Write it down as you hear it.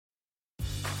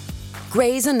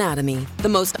Grey's Anatomy, the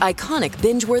most iconic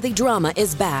binge-worthy drama,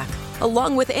 is back,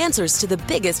 along with answers to the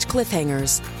biggest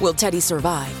cliffhangers. Will Teddy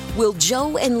survive? Will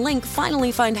Joe and Link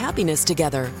finally find happiness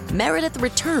together? Meredith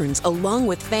returns along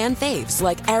with fan faves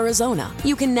like Arizona.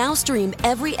 You can now stream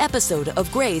every episode of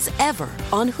Grey's ever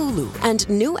on Hulu, and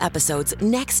new episodes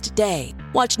next day.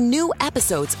 Watch new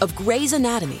episodes of Grey's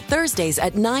Anatomy Thursdays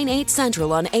at 9/8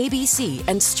 Central on ABC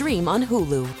and stream on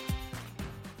Hulu.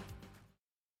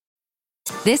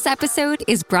 This episode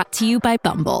is brought to you by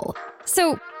Bumble.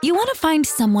 So, you want to find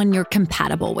someone you're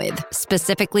compatible with,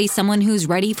 specifically someone who's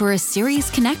ready for a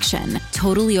serious connection,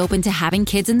 totally open to having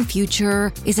kids in the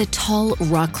future, is a tall,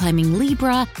 rock-climbing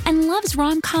Libra, and loves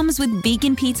rom-coms with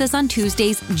vegan pizzas on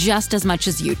Tuesdays just as much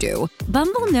as you do.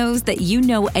 Bumble knows that you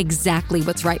know exactly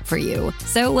what's right for you.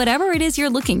 So whatever it is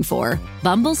you're looking for,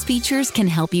 Bumble's features can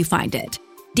help you find it.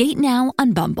 Date now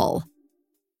on Bumble.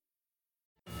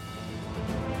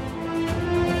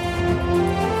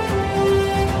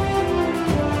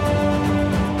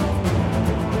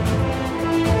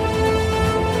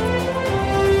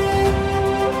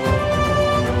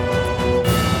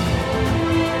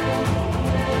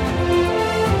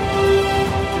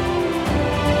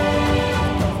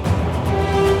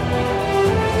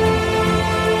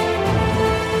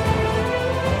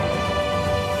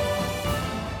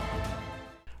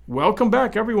 Welcome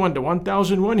back, everyone, to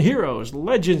 1001 Heroes,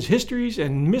 Legends, Histories,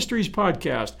 and Mysteries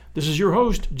podcast. This is your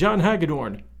host, John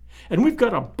Hagedorn. And we've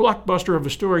got a blockbuster of a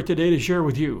story today to share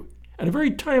with you. And a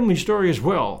very timely story as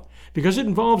well, because it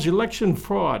involves election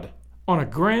fraud on a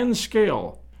grand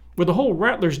scale, with a whole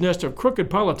rattler's nest of crooked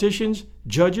politicians,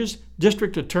 judges,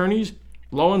 district attorneys,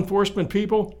 law enforcement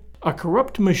people, a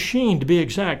corrupt machine to be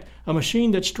exact, a machine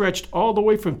that stretched all the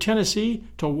way from Tennessee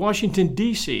to Washington,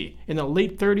 D.C. in the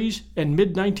late 30s and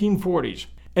mid-1940s.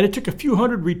 And it took a few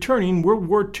hundred returning World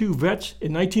War II vets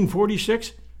in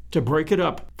 1946 to break it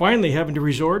up, finally having to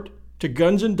resort to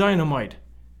guns and dynamite.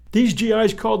 These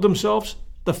GIs called themselves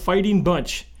the Fighting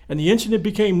Bunch, and the incident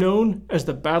became known as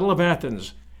the Battle of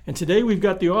Athens. And today we've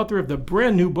got the author of the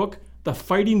brand new book, The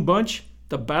Fighting Bunch,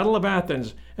 The Battle of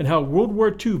Athens, and how World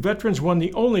War II veterans won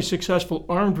the only successful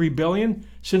armed rebellion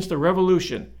since the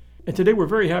Revolution. And today we're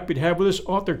very happy to have with us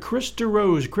author Chris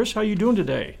DeRose. Chris, how are you doing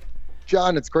today?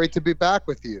 John, it's great to be back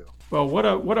with you. Well,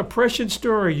 what a prescient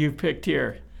story you've picked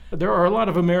here. There are a lot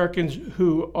of Americans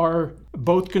who are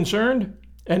both concerned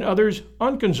and others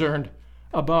unconcerned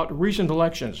about recent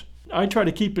elections. I try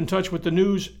to keep in touch with the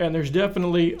news, and there's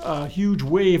definitely a huge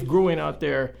wave growing out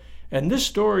there. And this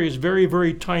story is very,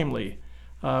 very timely.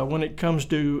 When it comes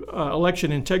to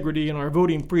election integrity and our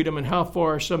voting freedom and how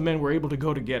far some men were able to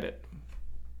go to get it.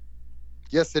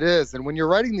 Yes, it is. And when you're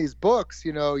writing these books,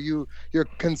 you're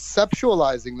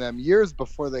conceptualizing them years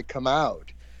before they come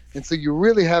out. And so you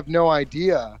really have no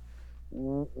idea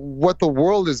what the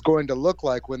world is going to look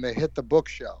like when they hit the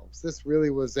bookshelves. This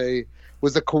really was a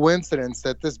coincidence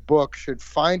that this book should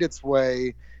find its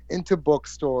way into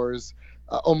bookstores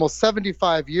almost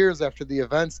 75 years after the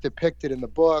events depicted in the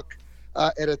book.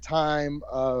 At a time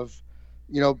of,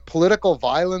 political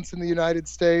violence in the United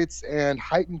States and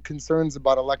heightened concerns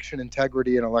about election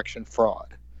integrity and election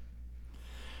fraud.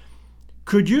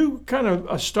 Could you kind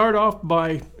of start off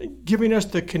by giving us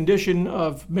the condition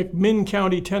of McMinn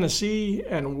County, Tennessee,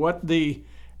 and what the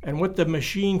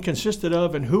machine consisted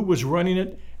of, and who was running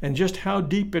it, and just how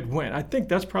deep it went? I think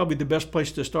that's probably the best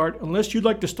place to start. Unless you'd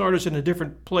like to start us in a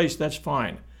different place, that's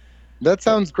fine. That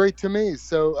sounds great to me.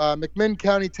 So McMinn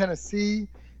County, Tennessee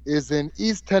is in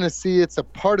East Tennessee. It's a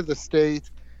part of the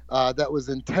state that was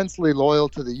intensely loyal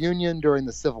to the Union during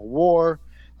the Civil War.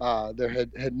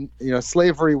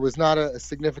 Slavery was not a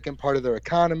significant part of their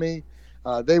economy.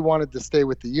 They wanted to stay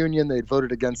with the Union. They'd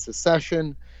voted against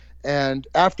secession. And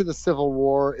after the Civil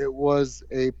War, it was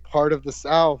a part of the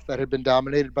South that had been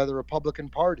dominated by the Republican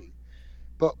Party.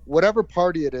 But whatever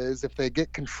party it is, if they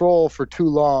get control for too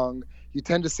long, you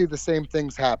tend to see the same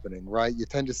things happening, right? You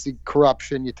tend to see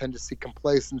corruption, you tend to see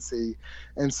complacency.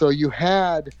 And so you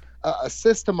had a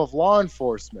system of law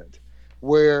enforcement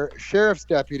where sheriff's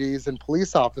deputies and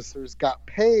police officers got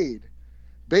paid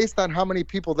based on how many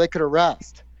people they could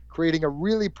arrest, creating a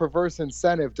really perverse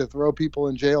incentive to throw people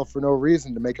in jail for no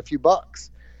reason to make a few bucks.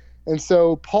 And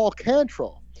so Paul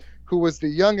Cantrell, who was the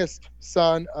youngest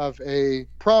son of a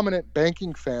prominent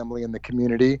banking family in the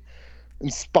community,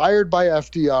 inspired by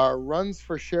FDR, runs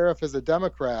for sheriff as a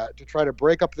Democrat to try to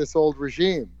break up this old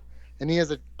regime. And he has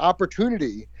an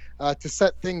opportunity to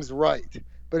set things right.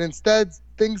 But instead,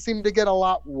 things seem to get a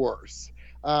lot worse.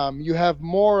 You have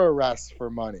more arrests for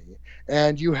money,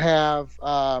 and you have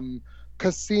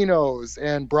casinos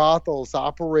and brothels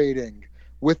operating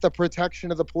with the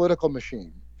protection of the political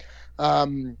machine.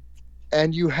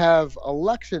 And you have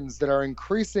elections that are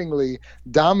increasingly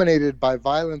dominated by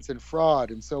violence and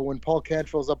fraud. And so when Paul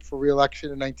Cantrell's up for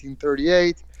re-election in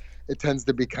 1938, it tends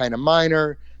to be kind of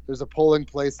minor. There's a polling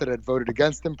place that had voted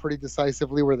against him pretty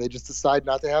decisively where they just decide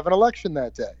not to have an election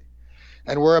that day.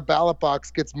 And where a ballot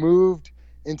box gets moved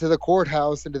into the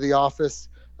courthouse, into the office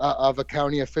of a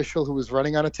county official who was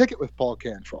running on a ticket with Paul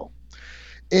Cantrell.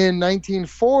 In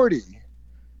 1940,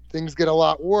 things get a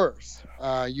lot worse.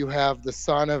 You have the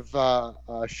son of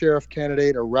a sheriff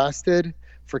candidate arrested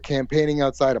for campaigning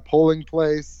outside a polling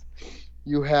place.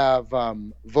 You have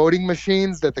voting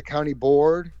machines that the county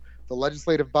board, the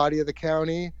legislative body of the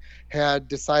county, had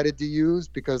decided to use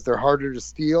because they're harder to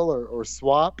steal or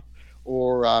swap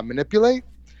or manipulate.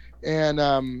 And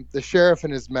the sheriff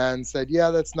and his men said,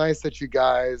 yeah, that's nice that you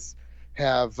guys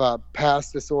have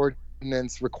passed this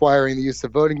ordinance requiring the use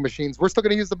of voting machines. We're still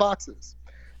going to use the boxes.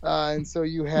 And so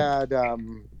you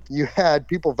had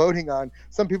people voting on,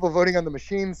 some people voting on the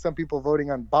machines, some people voting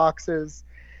on boxes.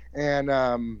 And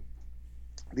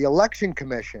the election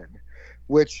commission,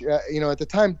 which, at the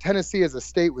time, Tennessee as a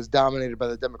state was dominated by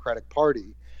the Democratic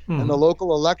Party. And the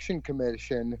local election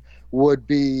commission would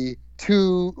be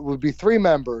three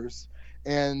members,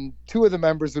 and two of the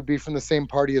members would be from the same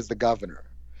party as the governor.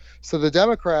 So the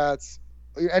Democrats,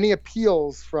 any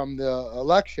appeals from the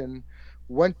election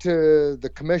went to the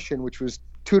commission, which was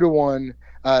 2-1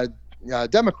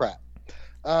 Democrat.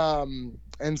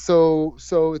 And so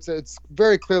it's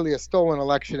very clearly a stolen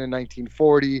election in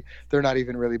 1940. They're not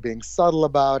even really being subtle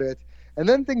about it. And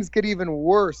then things get even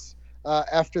worse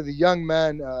after the young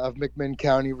men of McMinn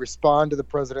County respond to the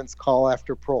president's call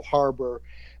after Pearl Harbor.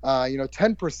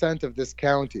 10% of this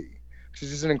county, which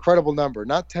is just an incredible number,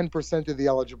 not 10% of the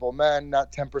eligible men,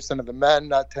 not 10% of the men,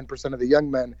 not 10% of the young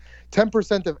men,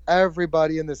 10% of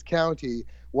everybody in this county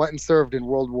went and served in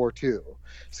World War II.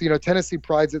 So, Tennessee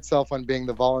prides itself on being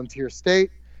the volunteer state.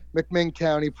 McMinn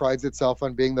County prides itself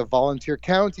on being the volunteer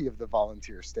county of the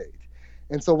volunteer state.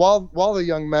 And so while the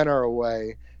young men are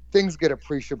away, things get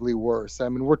appreciably worse. I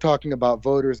mean, we're talking about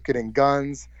voters getting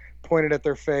guns pointed at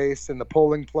their face in the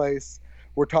polling place.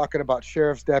 We're talking about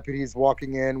sheriff's deputies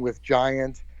walking in with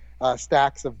giant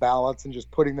stacks of ballots and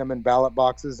just putting them in ballot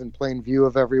boxes in plain view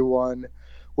of everyone.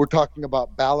 We're talking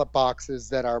about ballot boxes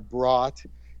that are brought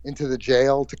into the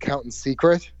jail to count in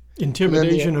secret.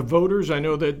 Intimidation of voters. I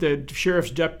know that the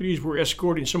sheriff's deputies were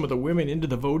escorting some of the women into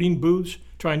the voting booths,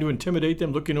 trying to intimidate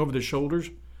them, looking over their shoulders.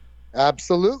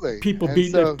 Absolutely.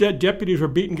 Deputies were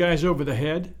beating guys over the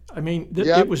head. I mean,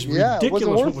 it was ridiculous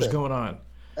what was going on.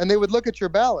 And they would look at your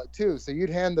ballot, too. So you'd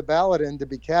hand the ballot in to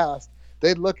be cast.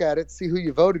 They'd look at it, see who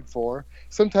you voted for.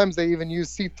 Sometimes they even use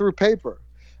see-through paper.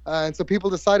 And so people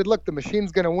decided, look, the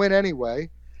machine's going to win anyway.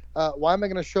 Why am I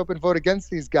going to show up and vote against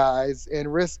these guys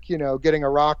and risk, getting a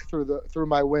rock through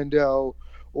my window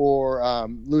or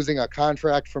losing a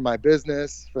contract for my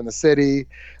business from the city?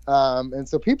 And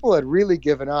so people had really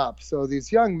given up. So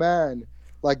these young men,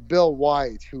 like Bill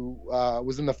White, who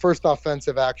was in the first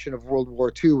offensive action of World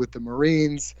War II with the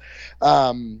Marines,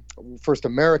 first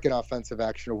American offensive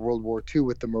action of World War II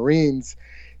with the Marines,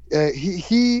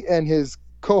 he and his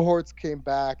cohorts came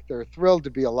back. They're thrilled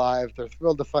to be alive. They're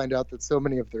thrilled to find out that so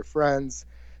many of their friends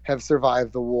have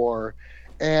survived the war.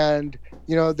 And,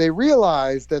 they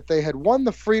realized that they had won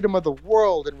the freedom of the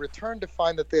world and returned to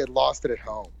find that they had lost it at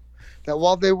home. That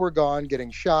while they were gone, getting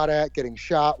shot,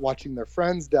 watching their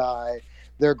friends die,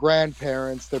 their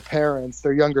grandparents, their parents,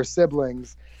 their younger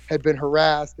siblings had been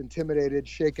harassed, intimidated,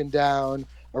 shaken down,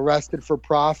 arrested for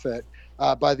profit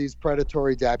by these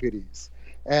predatory deputies.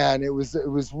 And it was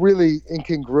really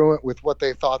incongruent with what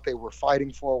they thought they were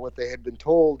fighting for, what they had been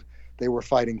told they were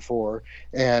fighting for,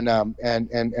 and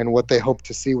what they hoped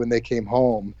to see when they came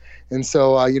home. And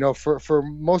so, for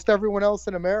most everyone else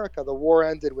in America, the war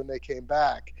ended when they came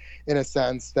back, in a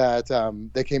sense that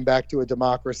they came back to a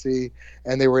democracy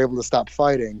and they were able to stop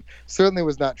fighting. Certainly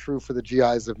was not true for the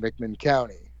GIs of McMinn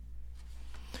County.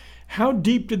 How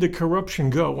deep did the corruption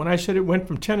go? When I said it went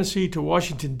from Tennessee to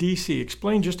Washington, D.C.,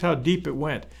 explain just how deep it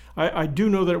went. I do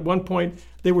know that at one point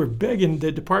they were begging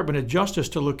the Department of Justice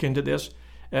to look into this.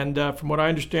 And from what I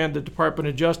understand, the Department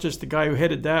of Justice, the guy who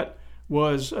headed that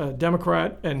was a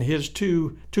Democrat, and his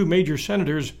two major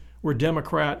senators were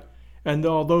Democrat. And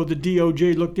although the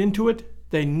DOJ looked into it,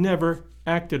 they never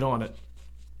acted on it.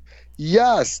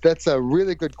 Yes, that's a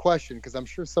really good question, because I'm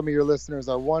sure some of your listeners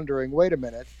are wondering, wait a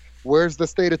minute, where's the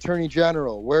state attorney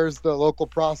general? Where's the local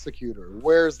prosecutor?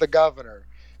 Where's the governor?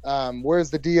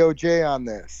 Where's the DOJ on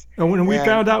this? And when we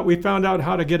found out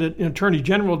how to get an attorney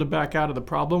general to back out of the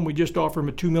problem, we just offered him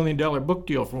a $2 million book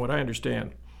deal, from what I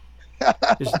understand.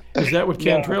 Is that what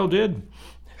Cantrell did?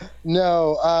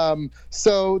 No.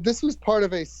 So this was part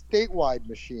of a statewide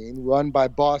machine run by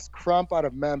Boss Crump out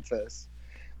of Memphis.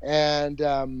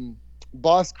 And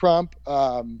Boss Crump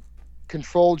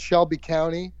controlled Shelby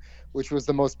County, which was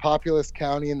the most populous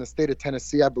county in the state of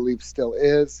Tennessee, I believe still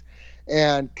is,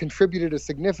 and contributed a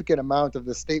significant amount of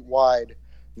the statewide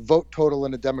vote total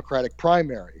in a Democratic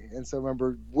primary. And so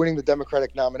remember, winning the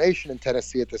Democratic nomination in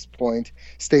Tennessee at this point,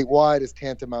 statewide, is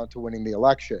tantamount to winning the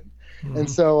election. Mm-hmm.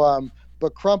 And so,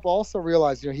 but Crump also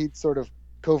realized, he'd sort of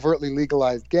covertly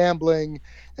legalized gambling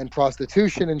and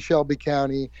prostitution in Shelby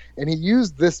County, and he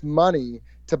used this money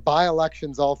to buy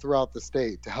elections all throughout the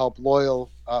state to help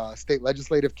loyal state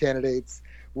legislative candidates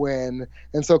win.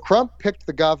 And so Crump picked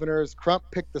the governors, Crump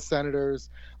picked the senators.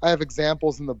 I have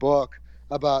examples in the book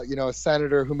about, a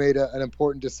senator who made an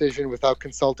important decision without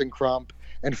consulting Crump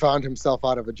and found himself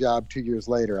out of a job 2 years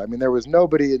later. I mean, there was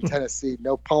nobody in Tennessee,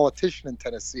 no politician in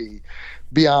Tennessee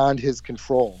beyond his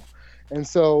control. And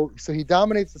so he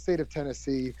dominates the state of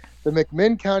Tennessee. The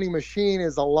McMinn County machine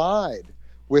is allied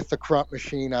with the Crump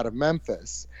machine out of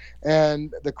Memphis.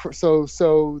 And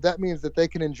so that means that they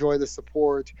can enjoy the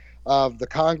support of the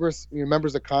Congress,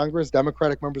 members of Congress,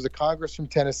 Democratic members of Congress from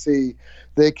Tennessee.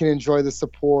 They can enjoy the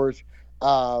support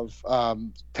of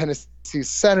Tennessee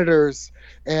senators,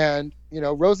 and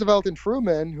Roosevelt and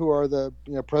Truman, who are the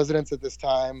presidents at this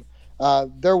time,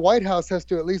 their White House has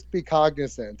to at least be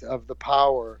cognizant of the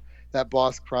power that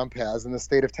Boss Crump has in the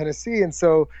state of Tennessee. And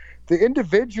so the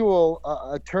individual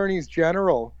attorneys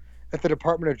general at the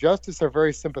Department of Justice are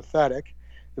very sympathetic.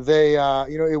 They,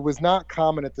 it was not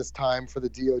common at this time for the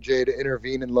DOJ to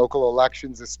intervene in local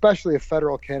elections, especially if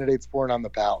federal candidates weren't on the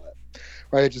ballot.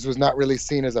 Right, it just was not really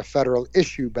seen as a federal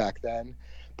issue back then.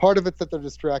 Part of it that they're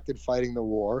distracted fighting the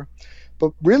war,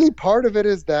 but really part of it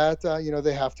is that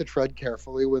they have to tread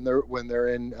carefully when they're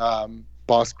in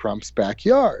Boss Crump's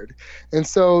backyard. And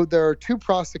so there are 2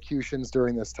 prosecutions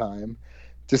during this time,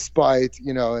 despite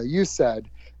you said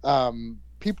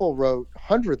people wrote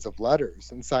hundreds of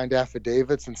letters and signed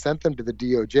affidavits and sent them to the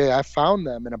DOJ. I found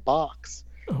them in a box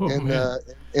in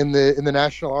the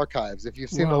National Archives. If you've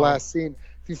seen the last scene.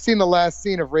 If you've seen the last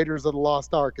scene of Raiders of the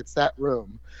Lost Ark, it's that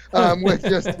room, with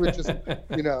just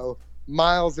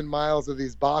miles and miles of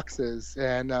these boxes.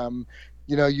 And,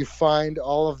 you find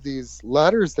all of these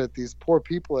letters that these poor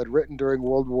people had written during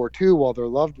World War II while their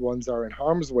loved ones are in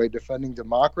harm's way defending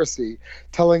democracy,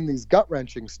 telling these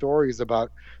gut-wrenching stories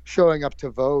about showing up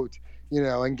to vote,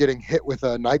 and getting hit with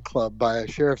a nightclub by a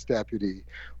sheriff's deputy,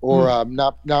 or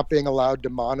not being allowed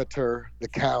to monitor the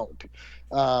count.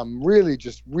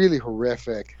 Really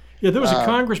horrific. Yeah, there was a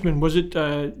congressman. Was it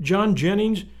John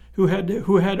Jennings who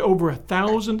had over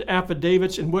 1,000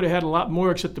 affidavits and would have had a lot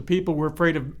more, except the people were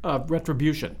afraid of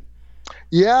retribution.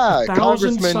 Yeah,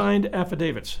 1,000 signed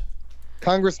affidavits.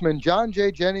 Congressman John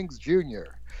J. Jennings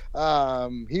Jr.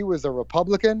 He was a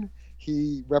Republican.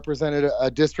 He represented a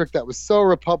district that was so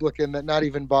Republican that not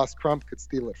even Boss Crump could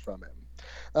steal it from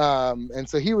him. And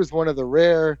so he was one of the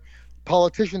rare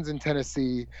politicians in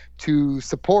Tennessee to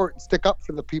support and stick up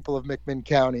for the people of McMinn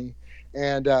County.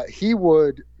 And he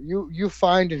would, you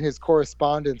find in his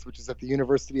correspondence, which is at the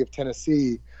University of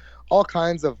Tennessee, all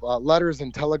kinds of letters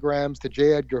and telegrams to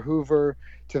J. Edgar Hoover,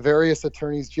 to various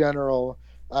attorneys general,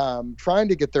 trying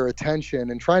to get their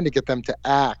attention and trying to get them to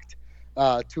act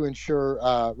to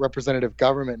ensure representative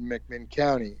government in McMinn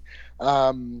County.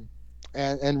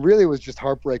 And really was just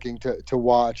heartbreaking to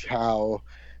watch how,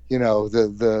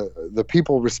 the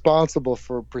people responsible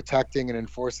for protecting and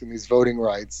enforcing these voting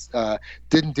rights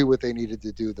didn't do what they needed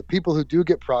to do. The people who do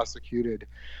get prosecuted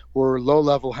were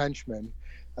low-level henchmen.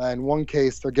 In one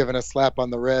case, they're given a slap on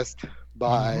the wrist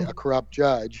by a corrupt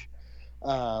judge.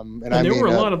 And there were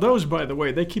a lot of those, by the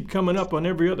way. They keep coming up on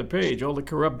every other page, all the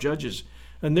corrupt judges.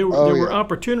 And there were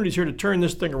opportunities here to turn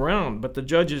this thing around, but the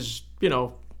judges,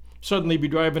 suddenly be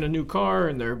driving a new car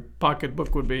and their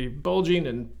pocketbook would be bulging,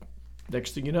 and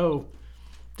next thing you know,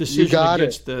 decision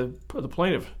against the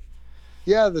plaintiff.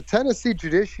 Yeah, the Tennessee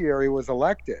judiciary was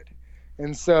elected.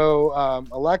 And so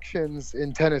elections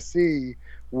in Tennessee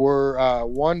were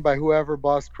won by whoever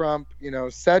Boss Crump,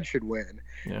 said should win.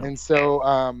 Yeah. And so,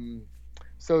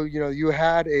 you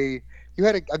had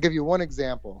I'll give you one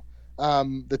example.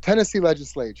 The Tennessee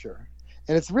legislature,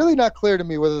 and it's really not clear to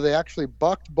me whether they actually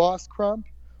bucked Boss Crump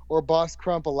or Boss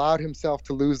Crump allowed himself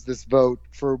to lose this vote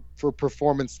for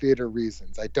performance theater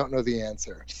reasons. I don't know the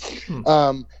answer.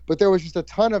 But there was just a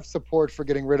ton of support for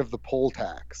getting rid of the poll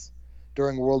tax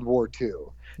during World War II.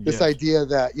 This idea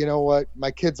that,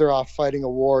 my kids are off fighting a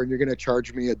war and you're going to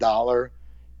charge me $1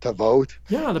 to vote.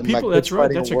 Yeah, the people, that's right.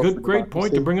 That's a great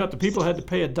point to bring up. The people had to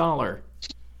pay $1.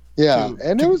 Yeah,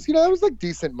 and it was like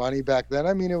decent money back then.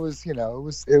 I mean, it was,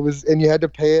 and you had to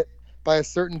pay it by a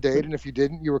certain date, and if you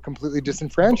didn't, you were completely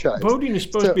disenfranchised. Voting is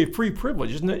supposed to be a free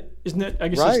privilege, isn't it? I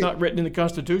guess right. It's not written in the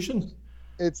Constitution.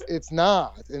 It's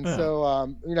not, and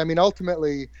so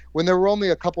ultimately, when there were only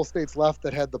a couple states left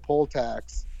that had the poll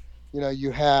tax,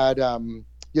 you had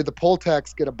the poll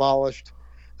tax get abolished.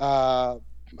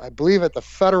 I believe at the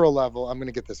federal level, I'm going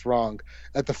to get this wrong.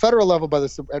 At the federal level,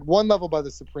 at one level by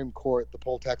the Supreme Court, the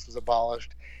poll tax was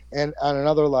abolished, and on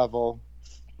another level,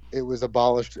 it was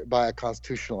abolished by a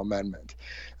constitutional amendment.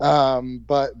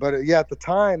 But at the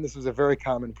time, this was a very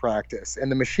common practice, and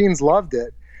the machines loved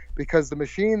it because the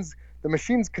machines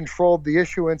controlled the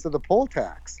issuance of the poll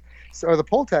tax, or the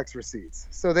poll tax receipts.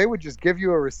 So they would just give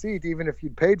you a receipt, even if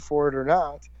you'd paid for it or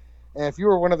not. And if you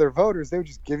were one of their voters, they would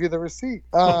just give you the receipt.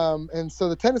 And so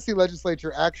the Tennessee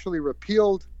legislature actually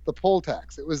repealed the poll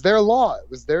tax. It was their law. It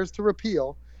was theirs to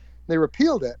repeal. They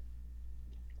repealed it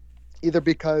either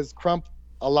because Crump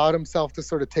allowed himself to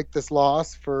sort of take this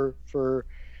loss for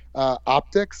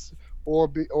optics, or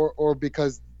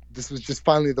because this was just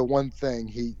finally the one thing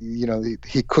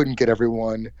he couldn't get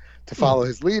everyone to follow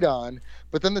his lead on.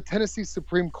 But then the Tennessee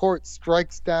Supreme Court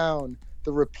strikes down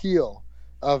the repeal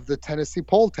of the Tennessee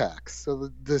poll tax.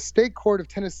 So the state court of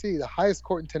Tennessee, the highest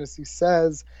court in Tennessee,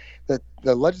 says that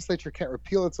the legislature can't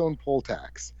repeal its own poll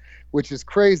tax, which is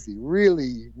crazy,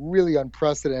 really, really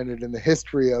unprecedented in the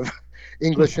history of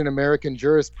English and American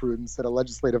jurisprudence, that a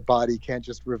legislative body can't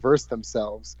just reverse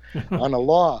themselves on a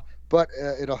law. But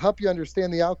it'll help you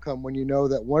understand the outcome when you know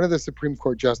that one of the Supreme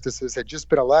Court justices had just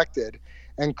been elected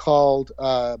and called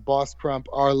Boss Crump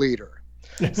our leader.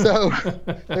 So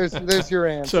there's your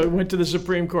answer. So it went to the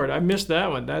Supreme Court. I missed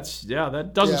that one. That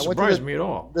doesn't surprise me at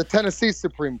all. The Tennessee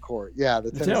Supreme Court. Yeah,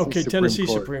 the Tennessee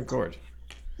Supreme Court.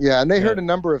 Yeah, and they heard a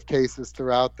number of cases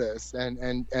throughout this,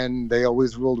 and they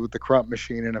always ruled with the Crump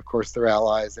machine and, of course, their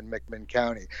allies in McMinn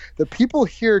County. The people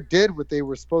here did what they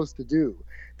were supposed to do.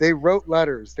 They wrote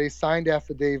letters. They signed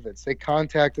affidavits. They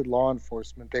contacted law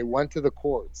enforcement. They went to the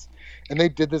courts, and they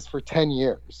did this for 10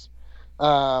 years.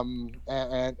 And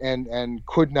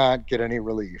could not get any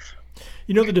relief.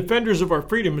 The defenders of our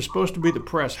freedom is supposed to be the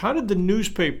press. How did the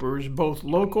newspapers, both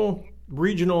local,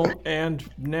 regional, and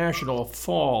national,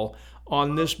 fall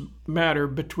on this matter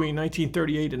between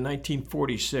 1938 and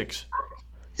 1946?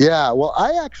 Yeah, well,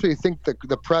 I actually think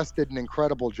the press did an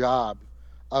incredible job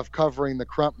of covering the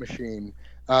Crump machine.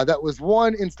 That was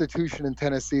one institution in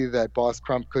Tennessee that Boss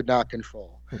Crump could not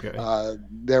control. Okay.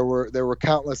 There were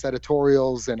countless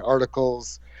editorials and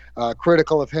articles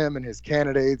critical of him and his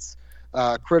candidates,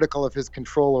 critical of his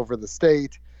control over the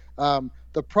state.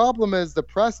 The problem is the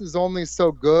press is only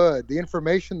so good. The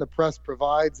information the press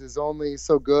provides is only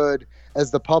so good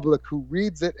as the public who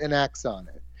reads it and acts on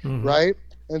it, right?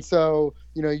 And so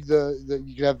you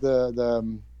could have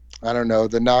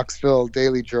the Knoxville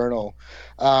Daily Journal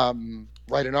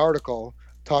write an article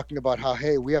talking about how,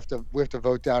 hey, we have to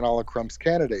vote down all of Crump's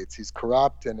candidates. He's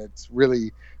corrupt, and it's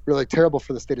really, really terrible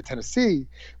for the state of Tennessee.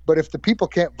 But if the people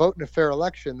can't vote in a fair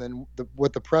election, then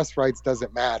what the press writes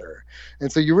doesn't matter. And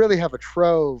so you really have a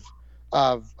trove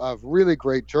of really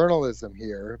great journalism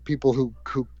here, people who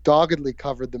doggedly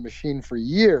covered the machine for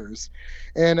years.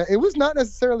 And it was not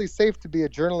necessarily safe to be a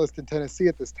journalist in Tennessee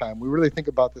at this time. We really think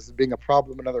about this as being a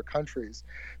problem in other countries.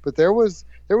 But there was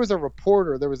a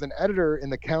reporter, there was an editor in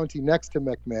the county next to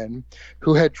McMinn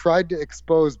who had tried to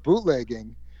expose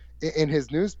bootlegging in his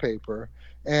newspaper.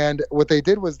 And what they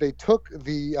did was they took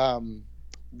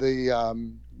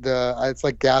it's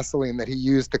like gasoline that he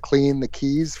used to clean the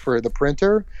keys for the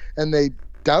printer, and they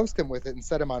doused him with it and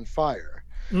set him on fire.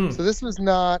 So this was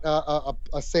not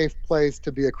a safe place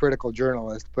to be a critical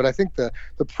journalist. But I think the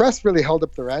press really held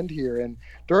up their end here. And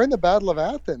during the Battle of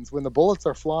Athens, when the bullets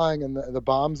are flying and the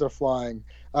bombs are flying,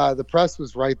 the press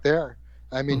was right there.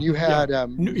 I mean, you had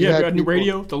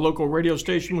radio. The local radio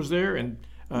station was there, and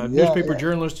newspaper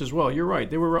journalists as well. You're right.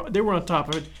 They were on top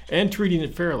of it and treating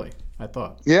it fairly, I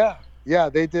thought. Yeah,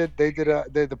 they did.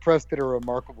 The press did a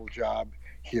remarkable job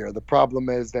here. The problem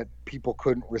is that people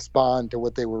couldn't respond to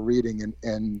what they were reading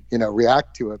and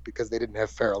react to it because they didn't have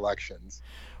fair elections.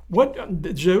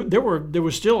 There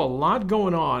was still a lot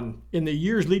going on in the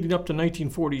years leading up to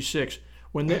 1946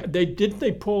 when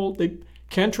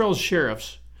Cantrell's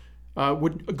sheriffs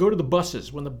would go to the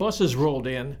buses when the buses rolled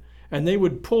in, and they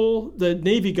would pull the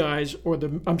Navy guys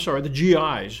the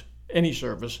GIs, any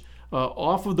service,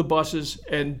 off of the buses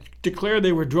and declare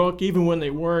they were drunk even when they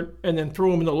weren't, and then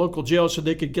throw them in the local jail so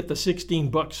they could get the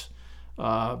 $16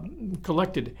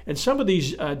 collected. And some of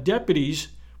these deputies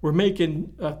were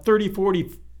making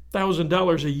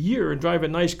 $30,000-$40,000 a year and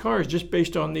driving nice cars just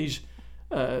based on these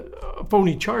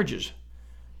phony charges.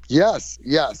 Yes.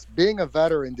 Being a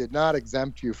veteran did not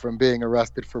exempt you from being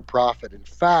arrested for profit. In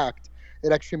fact,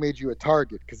 it actually made you a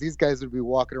target because these guys would be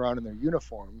walking around in their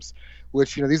uniforms,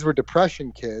 which, these were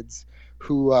Depression kids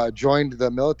who joined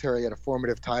the military at a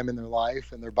formative time in their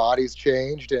life, and their bodies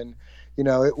changed. And,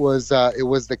 it was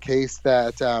the case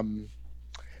that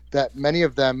that many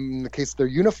of them, in the case of their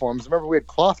uniforms, remember we had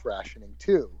cloth rationing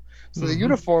too. So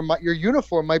your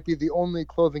uniform might be the only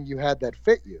clothing you had that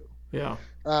fit you. Yeah.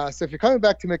 So if you're coming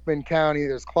back to McMinn County,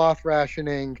 there's cloth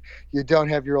rationing. You don't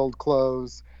have your old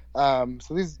clothes. So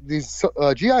these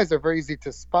GIs are very easy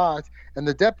to spot, and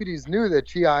the deputies knew that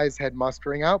GIs had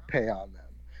mustering out pay on them.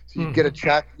 So you get a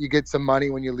check, you get some money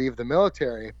when you leave the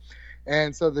military,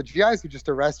 and so the GIs would just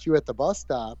arrest you at the bus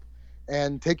stop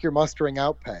and take your mustering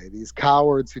out pay. These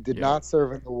cowards who did not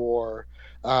serve in the war,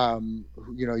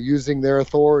 using their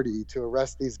authority to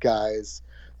arrest these guys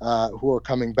who are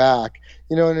coming back.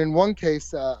 And in one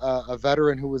case, a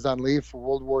veteran who was on leave for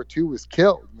World War II was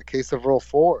killed. In the case of Earl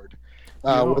Ford,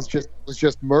 was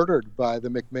just murdered by the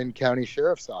McMinn County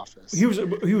Sheriff's Office. He was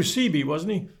CB,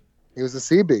 wasn't he? He was a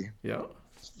CB. Yeah.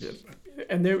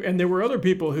 And there were other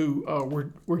people who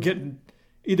were getting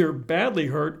either badly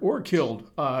hurt or killed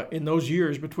in those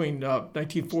years between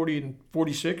 1940 and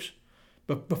 46,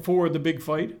 but before the big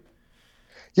fight.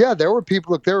 Yeah, there were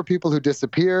people who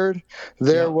disappeared.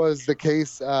 There was the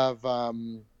case of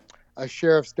a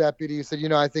sheriff's deputy who said,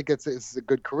 I think it's a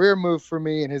good career move for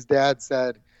me. And his dad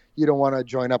said, you don't want to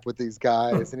join up with these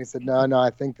guys. And he said, no, I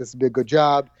think this would be a good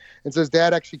job. And so his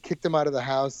dad actually kicked him out of the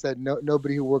house, said,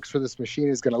 nobody who works for this machine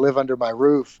is going to live under my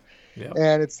roof. Yeah.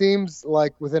 And it seems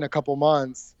like within a couple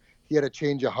months, he had a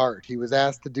change of heart. He was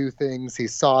asked to do things. He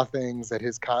saw things that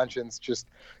his conscience just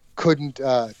couldn't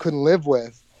live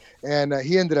with. And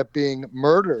he ended up being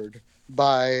murdered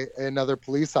by another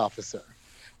police officer.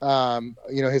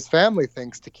 His family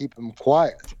thinks to keep him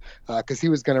quiet because he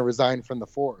was going to resign from the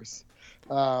force.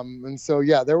 And so,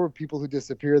 there were people who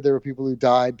disappeared. There were people who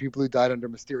died under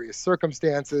mysterious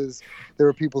circumstances. There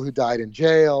were people who died in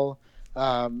jail.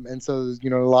 And so, a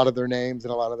lot of their names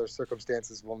and a lot of their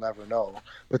circumstances we'll never know.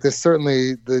 But this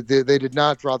certainly, they did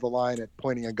not draw the line at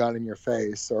pointing a gun in your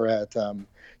face or at,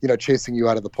 chasing you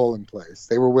out of the polling place.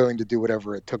 They were willing to do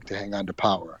whatever it took to hang on to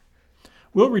power.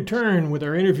 We'll return with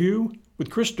our interview with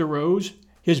Chris DeRose,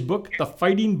 his book, The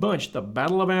Fighting Bunch, The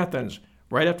Battle of Athens,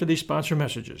 right after these sponsor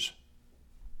messages.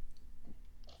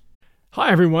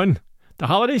 Hi, everyone. The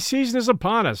holiday season is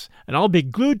upon us, and I'll be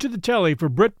glued to the telly for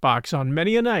BritBox on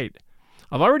many a night.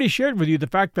 I've already shared with you the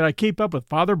fact that I keep up with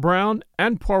Father Brown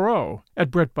and Poirot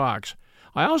at BritBox.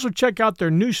 I also check out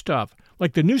their new stuff,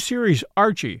 like the new series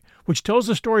Archie, which tells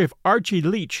the story of Archie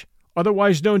Leach,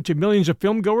 otherwise known to millions of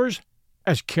filmgoers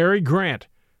as Cary Grant.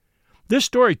 This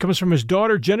story comes from his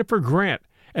daughter Jennifer Grant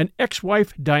and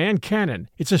ex-wife Diane Cannon.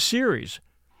 It's a series.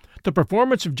 The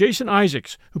performance of Jason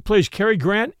Isaacs, who plays Cary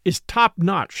Grant, is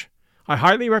top-notch. I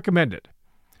highly recommend it.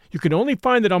 You can only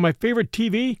find it on my favorite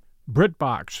TV,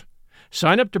 BritBox.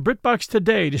 Sign up to BritBox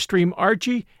today to stream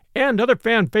Archie and other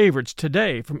fan favorites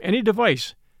today from any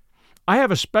device. I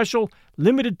have a special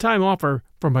limited-time offer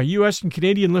for my U.S. and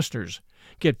Canadian listeners.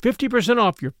 Get 50%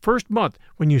 off your first month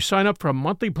when you sign up for a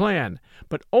monthly plan,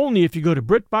 but only if you go to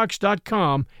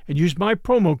BritBox.com and use my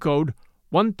promo code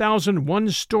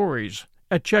 1001stories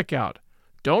at checkout.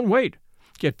 Don't wait.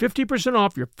 Get 50%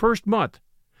 off your first month.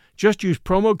 Just use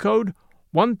promo code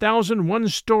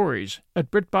 1001stories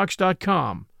at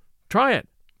BritBox.com. Try it.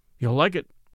 You'll like it.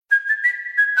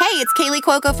 Hey, it's Kaylee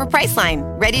Cuoco for Priceline.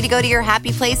 Ready to go to your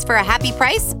happy place for a happy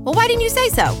price? Well, why didn't you say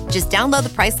so? Just download the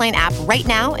Priceline app right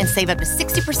now and save up to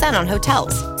 60% on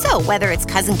hotels. So whether it's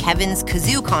Cousin Kevin's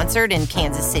Kazoo Concert in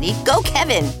Kansas City, go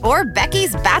Kevin, or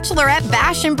Becky's Bachelorette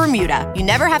Bash in Bermuda, you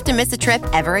never have to miss a trip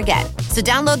ever again. So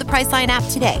download the Priceline app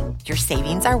today. Your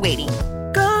savings are waiting.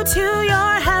 Go to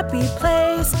your happy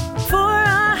place for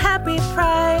a happy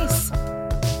price.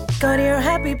 Go to your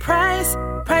happy price,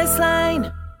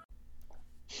 Priceline.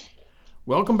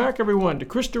 Welcome back, everyone, to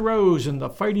Chris DeRose and The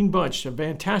Fighting Bunch, a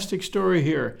fantastic story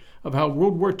here of how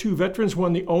World War II veterans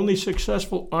won the only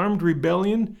successful armed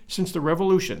rebellion since the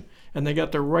Revolution, and they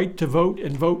got the right to vote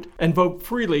and vote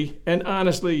freely and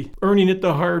honestly, earning it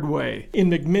the hard way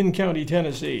in McMinn County,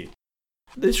 Tennessee.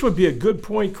 This would be a good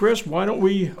point, Chris. Why don't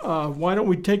we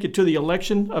take it to the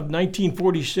election of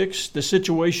 1946, the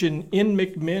situation in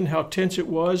McMinn, how tense it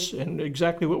was, and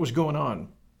exactly what was going on?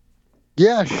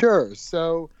 Yeah, sure.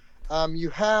 So you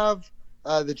have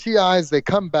the GIs, they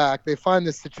come back, they find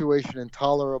this situation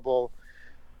intolerable.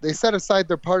 They set aside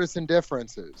their partisan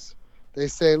differences. They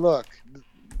say, look,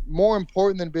 more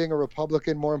important than being a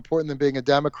Republican, more important than being a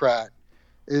Democrat,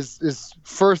 is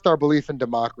first our belief in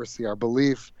democracy, our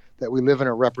belief that we live in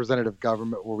a representative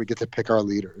government where we get to pick our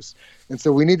leaders. And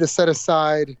so we need to set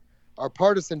aside our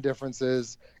partisan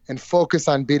differences and focus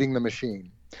on beating the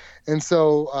machine. And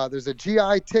so there's a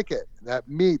GI ticket that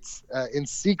meets in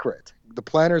secret. The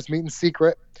planners meet in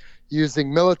secret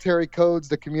using military codes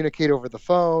to communicate over the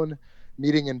phone,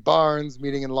 meeting in barns,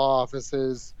 meeting in law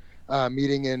offices,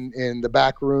 meeting in the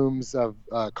back rooms of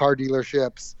car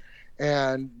dealerships,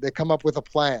 and they come up with a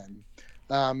plan.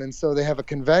 And so they have a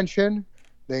convention.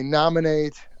 They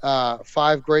nominate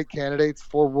 5 great candidates,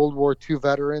 4 World War II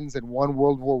veterans and 1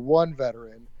 World War I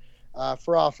veteran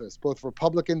for office, both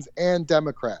Republicans and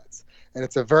Democrats. And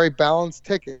it's a very balanced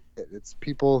ticket. It's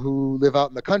people who live out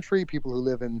in the country, people who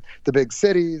live in the big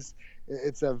cities.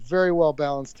 It's a very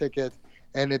well-balanced ticket,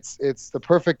 and it's the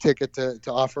perfect ticket to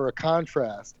offer a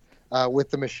contrast with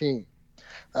the machine.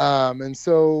 And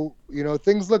so,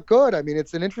 things look good. I mean,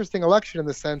 it's an interesting election in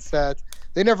the sense that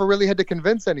they never really had to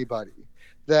convince anybody.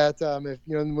 That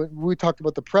if we talked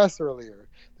about the press earlier,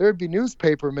 there would be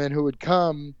newspapermen who would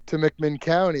come to McMinn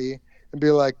County and be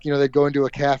like, they'd go into a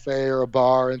cafe or a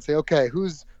bar and say, okay,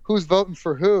 who's voting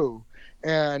for who?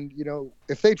 And,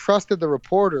 if they trusted the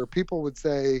reporter, people would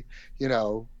say,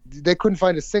 they couldn't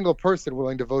find a single person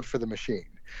willing to vote for the machine.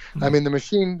 Mm-hmm. I mean,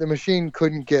 the machine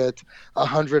couldn't get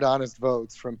 100 honest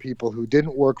votes from people who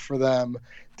didn't work for them,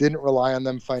 didn't rely on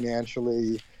them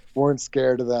financially, weren't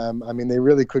scared of them. I mean, they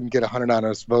really couldn't get 100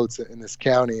 honest votes in this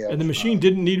county. And the machine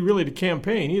didn't need really to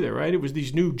campaign either, right? It was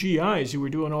these new GIs who were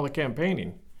doing all the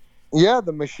campaigning. Yeah,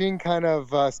 the machine kind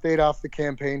of stayed off the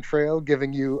campaign trail,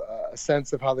 giving you a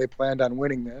sense of how they planned on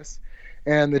winning this.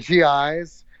 And the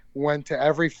GIs went to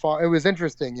every farm. It was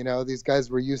interesting, these guys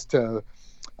were used to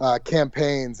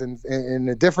campaigns in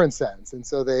a different sense. And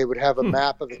so they would have a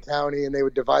map of the county, and they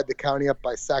would divide the county up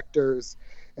by sectors.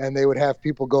 And they would have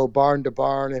people go barn to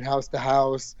barn and house to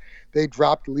house. They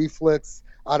dropped leaflets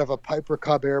out of a Piper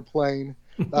Cub airplane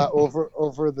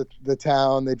over the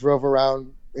town. They drove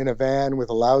around in a van with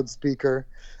a loudspeaker,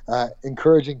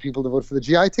 encouraging people to vote for the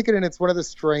GI ticket. And it's one of the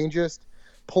strangest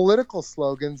political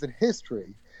slogans in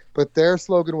history. But their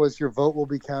slogan was, your vote will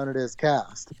be counted as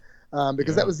cast.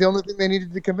 Because that was the only thing they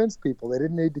needed to convince people. They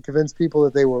didn't need to convince people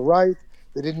that they were right.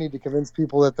 They didn't need to convince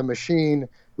people that the machine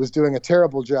was doing a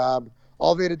terrible job.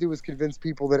 All they had to do was convince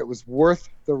people that it was worth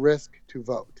the risk to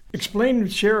vote. Explain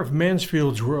Sheriff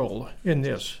Mansfield's role in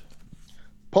this.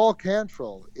 Paul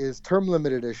Cantrell is term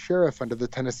limited as sheriff under the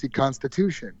Tennessee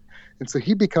Constitution. And so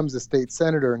he becomes a state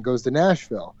senator and goes to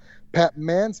Nashville. Pat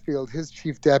Mansfield, his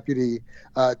chief deputy,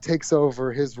 takes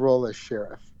over his role as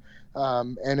sheriff.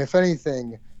 And if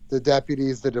anything, the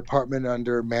deputies, the department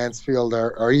under Mansfield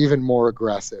are even more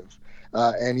aggressive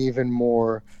and even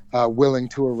more willing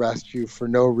to arrest you for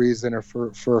no reason or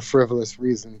for a frivolous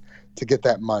reason to get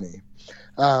that money.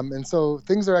 And so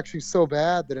things are actually so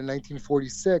bad that in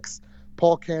 1946,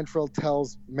 Paul Cantrell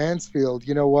tells Mansfield,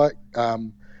 you know what,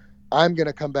 I'm going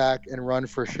to come back and run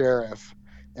for sheriff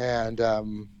and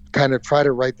kind of try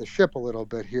to right the ship a little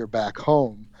bit here back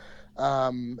home.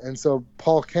 And so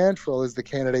Paul Cantrell is the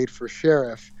candidate for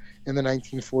sheriff in the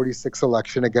 1946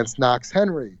 election against Knox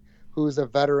Henry, who is a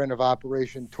veteran of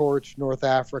Operation Torch, North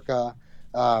Africa,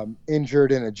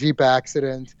 injured in a Jeep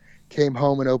accident, came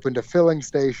home and opened a filling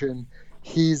station.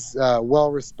 He's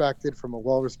well-respected from a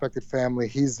well-respected family.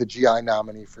 He's the GI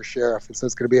nominee for sheriff. And so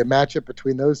it's going to be a matchup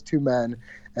between those two men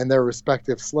and their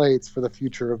respective slates for the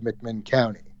future of McMinn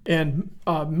County. And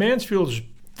Mansfield's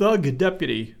thug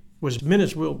deputy was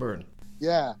Minnis Wilburn.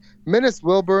 Yeah. Minnis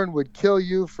Wilburn would kill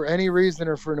you for any reason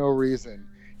or for no reason.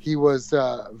 He was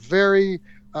very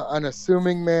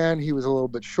unassuming man. He was a little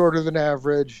bit shorter than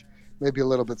average, maybe a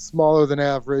little bit smaller than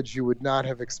average. You would not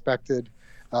have expected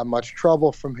much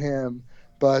trouble from him,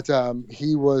 but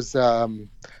he was a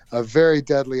very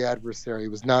deadly adversary. He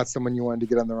was not someone you wanted to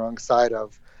get on the wrong side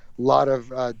of. A lot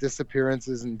of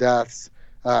disappearances and deaths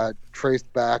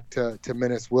traced back to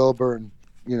Minnis Wilburn.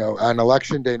 On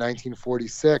Election Day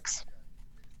 1946,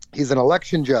 he's an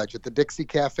election judge at the Dixie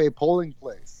Cafe polling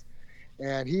place.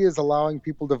 And he is allowing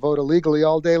people to vote illegally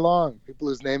all day long, people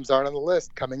whose names aren't on the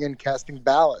list, coming in, casting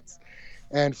ballots.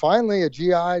 And finally, a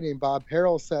GI named Bob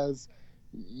Harrell says,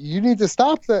 you need to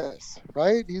stop this,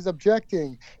 right? He's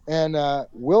objecting. And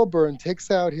Wilburn takes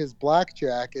out his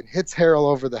blackjack and hits Harrell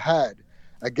over the head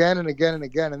again and again and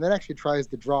again, and then actually tries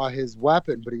to draw his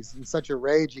weapon, but he's in such a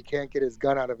rage he can't get his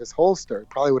gun out of his holster. He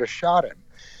probably would have shot him.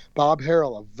 Bob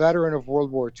Harrell, a veteran of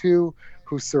World War II,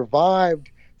 who survived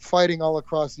fighting all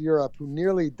across Europe, who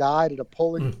nearly died at a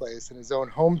polling place in his own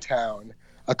hometown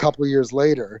a couple of years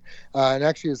later, and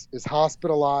actually is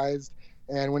hospitalized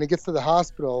And when he gets to the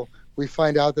hospital, we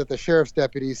find out that the sheriff's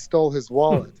deputy stole his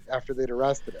wallet after they'd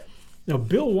arrested him. Now,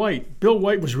 Bill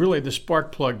White was really the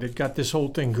spark plug that got this whole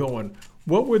thing going.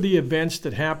 What were the events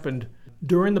that happened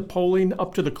during the polling,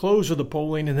 up to the close of the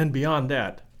polling, and then beyond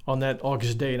that, on that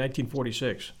August day,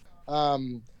 1946?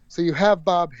 So you have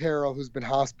Bob Harrell, who's been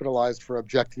hospitalized for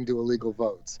objecting to illegal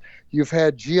votes. You've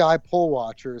had GI poll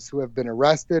watchers who have been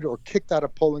arrested or kicked out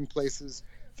of polling places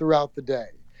throughout the day.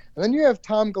 And then you have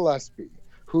Tom Gillespie,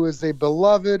 who is a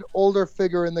beloved older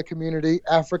figure in the community,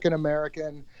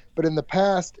 African-American, but in the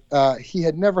past, he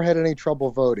had never had any trouble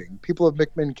voting. People of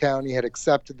McMinn County had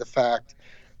accepted the fact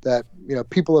that,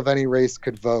 people of any race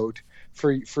could vote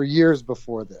for years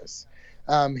before this.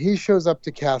 He shows up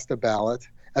to cast a ballot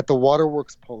at the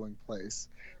Waterworks polling place,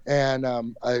 and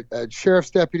a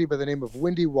sheriff's deputy by the name of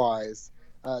Wendy Wise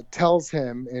tells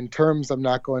him, in terms I'm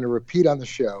not going to repeat on the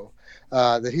show,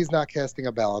 that he's not casting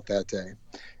a ballot that day,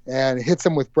 and hits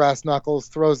him with brass knuckles,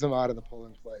 throws him out of the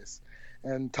polling place.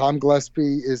 And Tom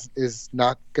Gillespie is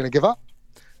not going to give up.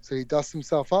 So he dusts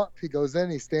himself up. He goes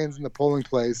in. He stands in the polling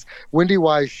place. Wendy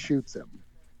Wise shoots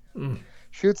him.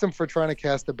 Shoots him for trying to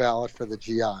cast a ballot for the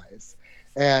GIs.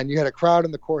 And you had a crowd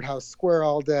in the courthouse square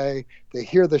all day. They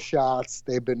hear the shots.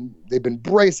 They've been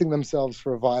bracing themselves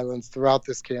for violence throughout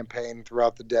this campaign,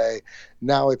 throughout the day.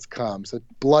 Now it's come. So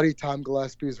bloody Tom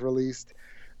Gillespie is released.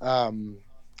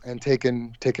 And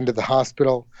taken to the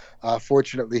hospital.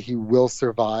 Fortunately, he will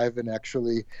survive. And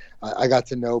actually, I got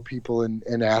to know people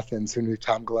in Athens who knew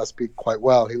Tom Gillespie quite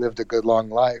well. He lived a good, long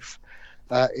life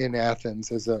in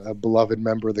Athens as a beloved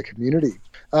member of the community.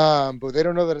 But they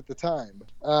don't know that at the time.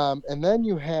 And then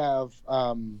you have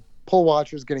poll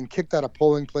watchers getting kicked out of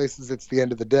polling places. It's the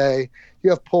end of the day. You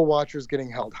have poll watchers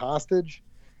getting held hostage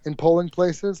in polling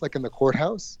places, like in the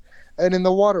courthouse and in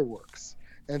the waterworks.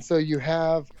 And so you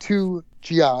have two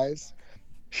GIs,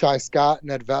 Shai Scott and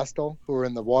Ed Vestal, who are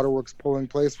in the Waterworks polling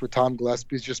place where Tom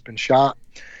Gillespie's just been shot.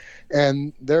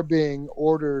 And they're being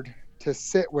ordered to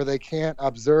sit where they can't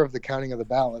observe the counting of the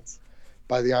ballots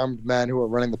by the armed men who are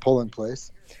running the polling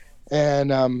place.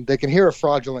 And they can hear a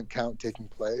fraudulent count taking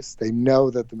place. They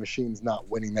know that the machine's not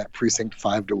winning that precinct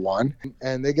 5-1.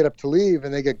 And they get up to leave,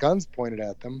 and they get guns pointed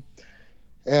at them.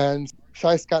 And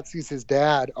Shai Scott sees his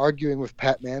dad arguing with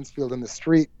Pat Mansfield in the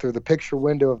street through the picture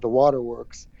window of the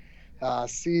Waterworks,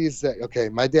 sees that, okay,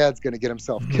 my dad's going to get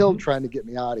himself killed trying to get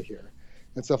me out of here.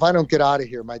 And so if I don't get out of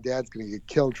here, my dad's going to get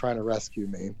killed trying to rescue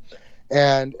me.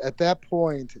 And at that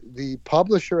point, the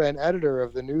publisher and editor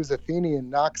of the News Athenian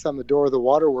knocks on the door of the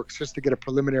Waterworks just to get a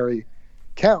preliminary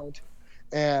count.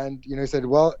 And, he said,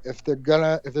 well, if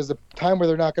there's a time where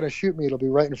they're not going to shoot me, it'll be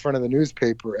right in front of the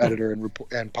newspaper editor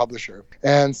and publisher.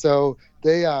 And so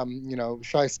they,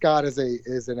 Shai Scott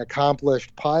is an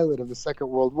accomplished pilot of the Second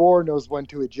World War, knows when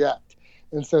to eject.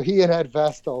 And so he and Ed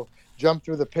Vestal jump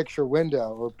through the picture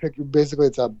window, basically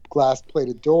it's a glass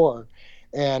plated door,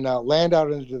 and land out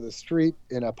into the street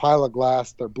in a pile of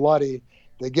glass. They're bloody.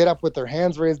 They get up with their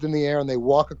hands raised in the air, and they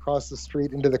walk across the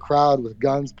street into the crowd with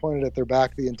guns pointed at their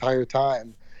back the entire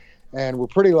time. And we're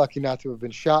pretty lucky not to have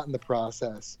been shot in the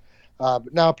process.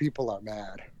 But now people are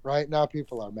mad, right? Now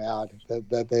people are mad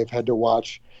that they've had to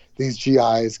watch these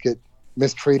GIs get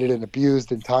mistreated and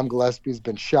abused, and Tom Gillespie's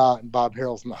been shot, and Bob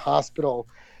Harrell's in the hospital.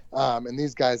 And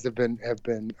these guys have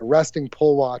been arresting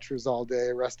poll watchers all day,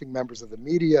 arresting members of the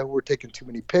media who were taking too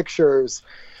many pictures.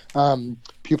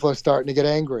 People are starting to get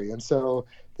angry. And so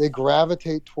they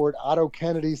gravitate toward Otto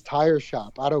Kennedy's tire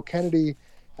shop. Otto Kennedy,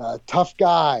 tough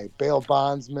guy, bail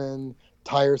bondsman,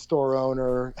 tire store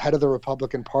owner, head of the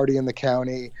Republican Party in the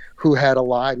county, who had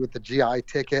allied with the GI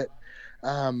ticket,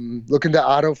 looking to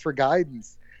Otto for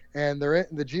guidance. And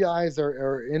the GIs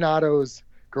are in Otto's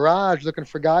garage looking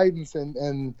for guidance,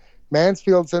 and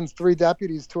Mansfield sends 3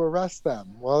 deputies to arrest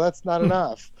them. Well, that's not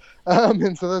enough.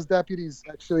 And so those deputies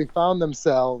actually found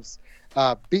themselves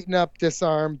beaten up,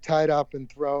 disarmed, tied up, and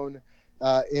thrown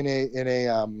in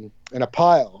a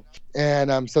pile.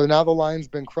 And so now the line's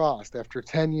been crossed. After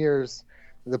 10 years,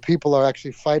 the people are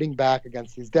actually fighting back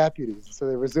against these deputies. So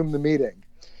they resume the meeting.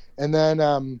 And then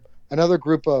another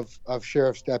group of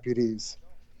sheriff's deputies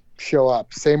show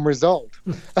up, same result.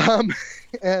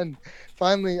 And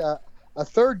finally a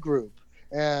third group,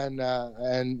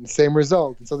 and same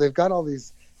result. And so they've got all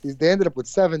these, they ended up with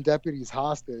 7 deputies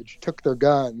hostage, took their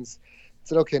guns,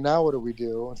 said, okay, now what do we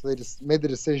do? And so they just made the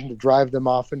decision to drive them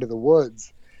off into the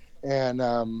woods. And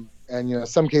And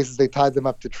some cases they tied them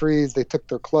up to trees, they took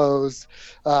their clothes,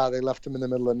 they left them in the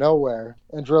middle of nowhere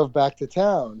and drove back to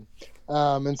town.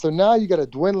 And so now you got a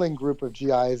dwindling group of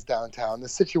GIs downtown. The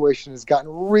situation has gotten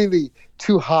really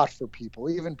too hot for people,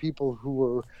 even people who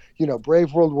were,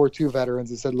 brave World War II veterans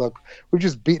who said, look, we've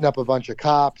just beaten up a bunch of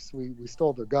cops. We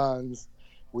stole their guns.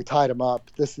 We tied them up.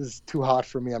 This is too hot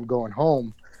for me. I'm going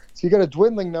home. So you got a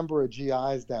dwindling number of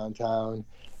GIs downtown.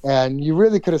 And you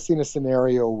really could have seen a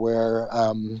scenario where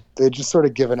they just sort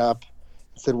of given up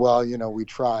and said, well, we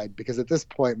tried. Because at this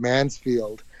point,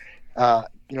 Mansfield,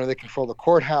 they control the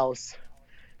courthouse.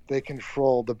 They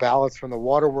control the ballots from the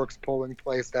Waterworks polling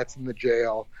place. That's in the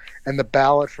jail. And the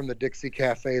ballot from the Dixie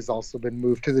Cafe has also been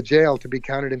moved to the jail to be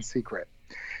counted in secret.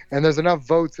 And there's enough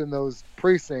votes in those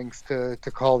precincts to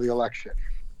call the election,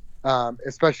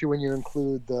 especially when you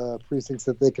include the precincts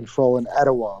that they control in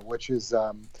Etowah, which is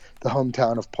the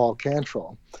hometown of Paul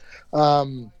Cantrell.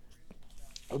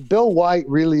 Bill White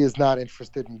really is not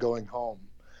interested in going home.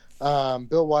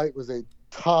 Bill White was a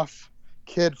tough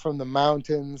kid from the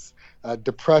mountains, a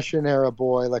Depression-era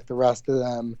boy like the rest of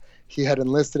them. He had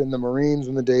enlisted in the Marines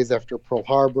in the days after Pearl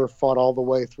Harbor, fought all the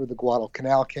way through the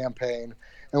Guadalcanal campaign,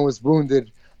 and was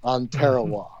wounded on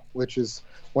Tarawa, which is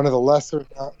one of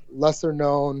the lesser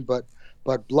known but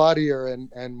bloodier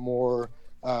and more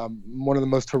one of the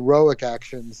most heroic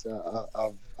actions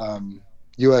of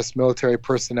U.S. military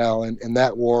personnel in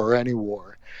that war or any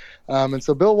war. And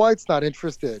so Bill White's not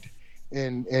interested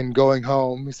in going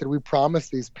home. He said, we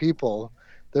promised these people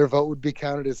their vote would be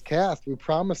counted as cast. We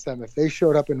promised them if they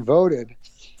showed up and voted,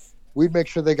 we'd make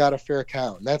sure they got a fair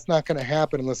count. And that's not going to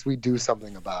happen unless we do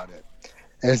something about it.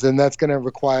 And then that's going to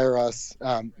require us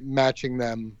matching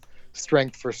them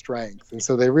strength for strength. And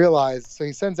so they realized, so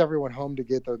he sends everyone home to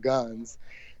get their guns,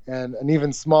 and an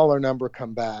even smaller number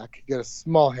come back. You get a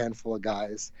small handful of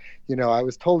guys. I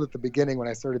was told at the beginning when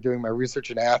I started doing my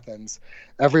research in Athens,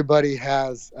 everybody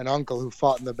has an uncle who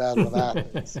fought in the Battle of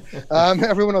Athens.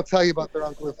 Everyone will tell you about their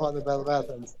uncle who fought in the Battle of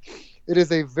Athens. It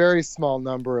is a very small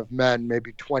number of men,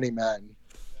 maybe 20 men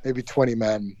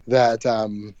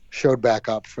that showed back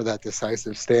up for that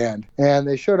decisive stand. And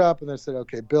they showed up and they said,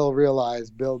 okay, Bill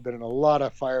realized Bill had been in a lot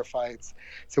of firefights,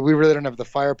 so we really don't have the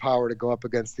firepower to go up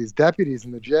against these deputies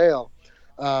in the jail.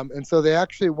 And so they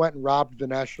actually went and robbed the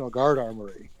National Guard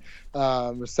armory.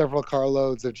 Several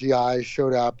carloads of GIs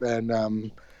showed up, and I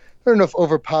don't know if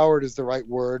overpowered is the right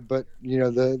word, but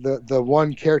the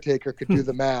one caretaker could do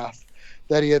the math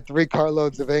that he had 3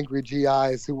 carloads of angry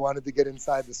GIs who wanted to get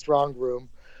inside the strong room.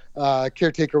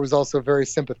 Caretaker was also very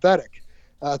sympathetic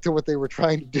to what they were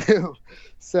trying to do.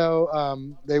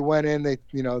 So they went in,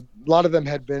 a lot of them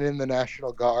had been in the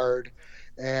National Guard,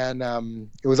 and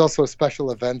it was also a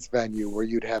special events venue where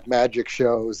you'd have magic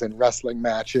shows and wrestling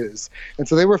matches. And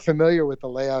so they were familiar with the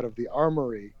layout of the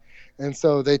armory. And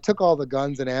so they took all the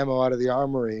guns and ammo out of the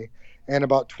armory, and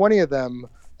about 20 of them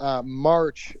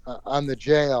march on the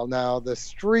jail. Now, the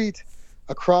street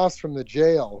across from the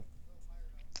jail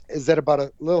is at about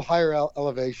a little higher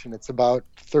elevation. It's about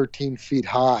 13 feet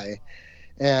high,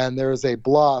 and there's a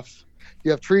bluff.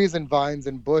 You have trees and vines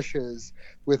and bushes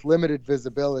with limited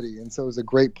visibility, and so it was a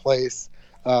great place,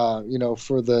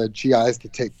 for the GIs to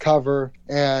take cover.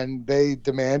 And they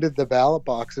demanded the ballot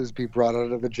boxes be brought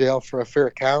out of the jail for a fair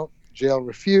count. Jail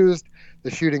refused. The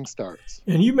shooting starts.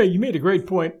 And you made a great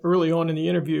point early on in the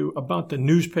interview about the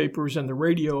newspapers and the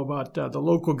radio about the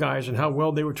local guys and how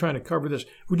well they were trying to cover this.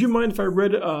 Would you mind if I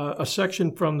read a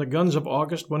section from The Guns of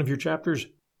August, one of your chapters?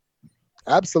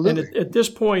 Absolutely. And at this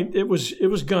point, it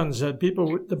was guns.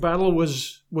 The battle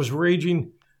was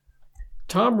raging.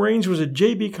 Tom Raines was a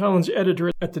J.B. Collins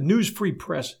editor at the News Free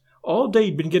Press. All day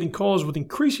he'd been getting calls with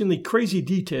increasingly crazy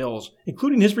details,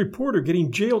 including his reporter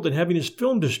getting jailed and having his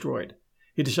film destroyed.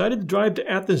 He decided to drive to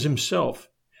Athens himself.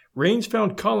 Raines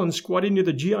found Collins squatting near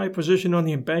the GI position on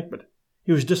the embankment.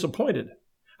 He was disappointed.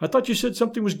 I thought you said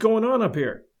something was going on up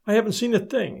here. I haven't seen a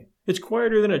thing. It's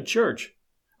quieter than a church.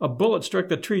 A bullet struck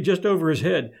the tree just over his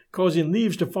head, causing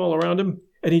leaves to fall around him,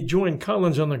 and he joined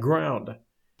Collins on the ground.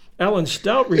 Alan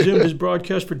Stout resumed his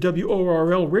broadcast for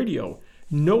WORL radio.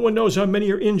 No one knows how many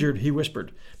are injured, he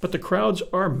whispered, but the crowds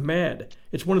are mad.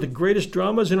 It's one of the greatest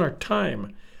dramas in our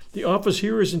time. The office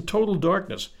here is in total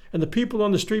darkness, and the people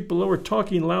on the street below are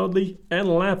talking loudly and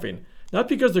laughing, not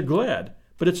because they're glad,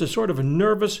 but it's a sort of a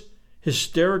nervous,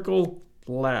 hysterical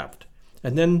laugh.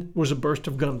 And then was a burst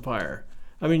of gunfire.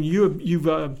 I mean, you've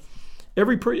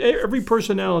every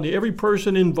personality, every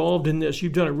person involved in this,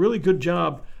 you've done a really good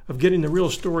job of getting the real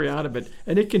story out of it,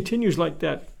 and it continues like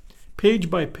that, page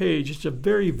by page. It's a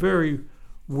very, very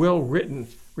well-written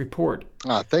report.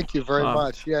 Thank you very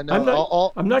much. Yeah,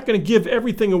 no, I'm not going to give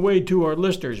everything away to our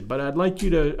listeners, but I'd like you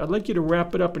to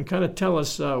wrap it up and kind of tell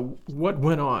us what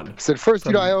went on. So first,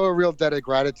 I owe a real debt of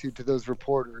gratitude to those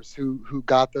reporters who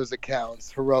got those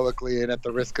accounts heroically and at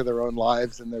the risk of their own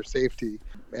lives and their safety.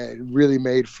 And it really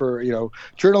made for,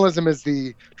 journalism is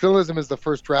the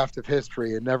first draft of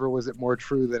history, and never was it more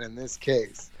true than in this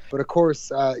case. But of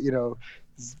course,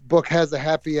 this book has a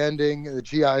happy ending. The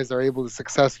GIs are able to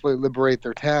successfully liberate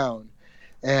their town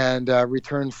and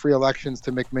return free elections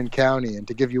to McMinn County. And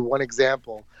to give you one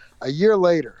example, a year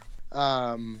later,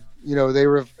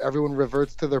 everyone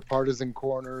reverts to their partisan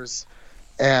corners,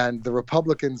 and the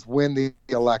Republicans win the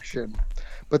election.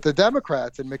 But the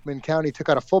Democrats in McMinn County took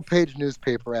out a full-page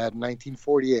newspaper ad in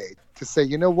 1948 to say,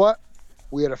 you know what?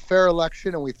 We had a fair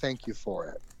election, and we thank you for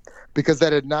it. Because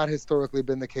that had not historically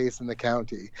been the case in the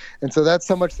county. And so that's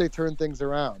how much they turn things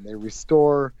around. They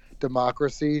restore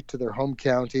democracy to their home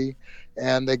county,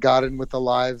 and they got on with the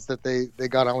lives that they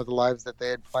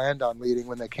had planned on leading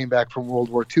when they came back from World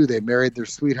War II. They married their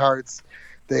sweethearts.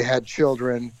 They had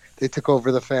children. They took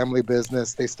over the family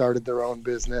business. They started their own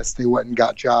business. They went and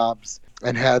got jobs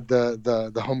and had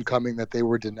the homecoming that they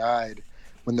were denied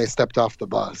when they stepped off the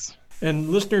bus. And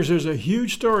listeners, there's a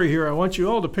huge story here. I want you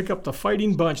all to pick up The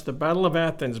Fighting Bunch, The Battle of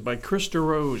Athens by Chris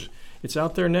DeRose. It's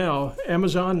out there now,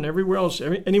 Amazon and everywhere else,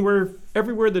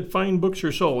 everywhere that fine books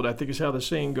are sold, I think is how the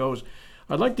saying goes.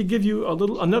 I'd like to give you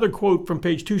another quote from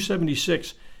page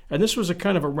 276, and this was a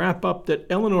kind of a wrap-up that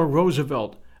Eleanor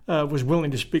Roosevelt was willing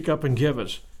to speak up and give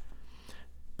us.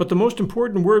 But the most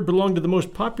important word belonged to the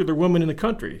most popular woman in the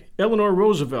country, Eleanor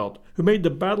Roosevelt, who made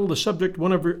the battle the subject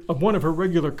of one of her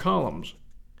regular columns.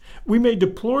 We may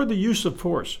deplore the use of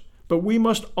force, but we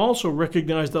must also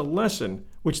recognize the lesson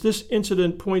which this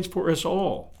incident points for us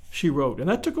all, she wrote. And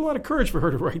that took a lot of courage for her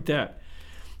to write that.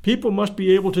 People must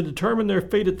be able to determine their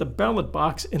fate at the ballot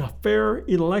box in a fair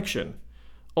election.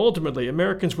 Ultimately,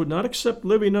 Americans would not accept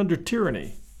living under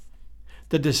tyranny.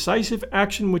 The decisive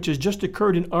action which has just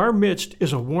occurred in our midst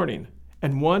is a warning,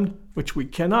 and one which we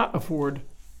cannot afford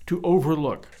to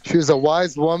overlook. She was a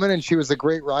wise woman, and she was a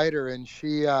great writer, and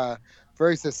she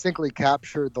very succinctly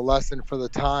captured the lesson for the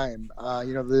time.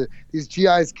 These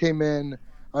GIs came in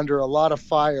under a lot of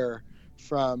fire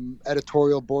from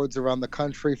editorial boards around the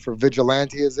country for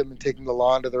vigilantism and taking the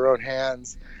law into their own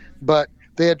hands. But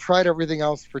they had tried everything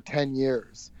else for 10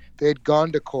 years. They had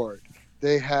gone to court.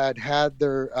 They had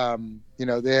their,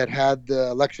 they had the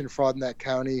election fraud in that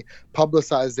county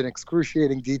publicized in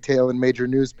excruciating detail in major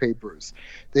newspapers.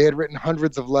 They had written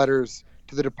hundreds of letters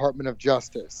to the Department of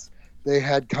Justice. They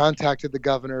had contacted the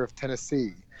governor of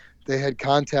Tennessee. They had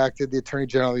contacted the Attorney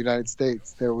General of the United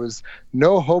States. There was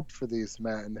no hope for these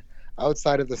men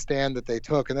outside of the stand that they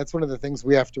took. And that's one of the things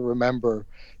we have to remember.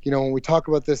 When we talk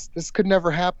about this could never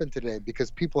happen today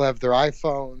because people have their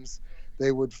iPhones.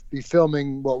 They would be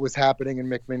filming what was happening in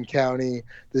McMinn County.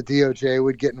 The DOJ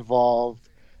would get involved.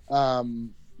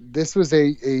 This was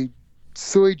a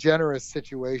sui generis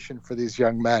situation for these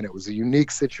young men. It was a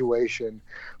unique situation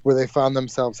where they found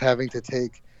themselves having to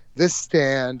take this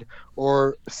stand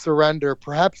or surrender,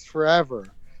 perhaps forever,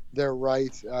 their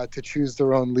right to choose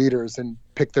their own leaders and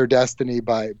pick their destiny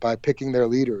by picking their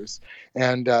leaders,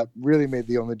 and really made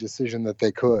the only decision that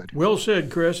they could. Well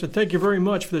said, Chris, and thank you very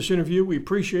much for this interview. We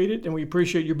appreciate it, and we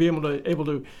appreciate you being able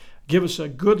to give us a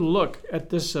good look at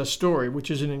this story, which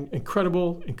is an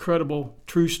incredible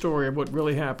true story of what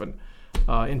really happened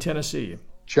in Tennessee.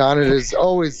 John, it is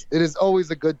always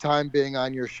a good time being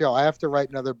on your show. I have to write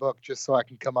another book just so I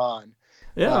can come on.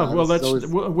 Yeah, well,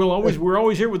 we're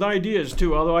always here with ideas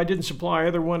too. Although I didn't supply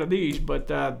either one of these, but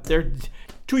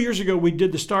 2 years ago we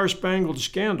did the Star Spangled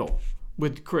Scandal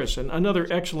with Chris, and another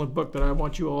excellent book that I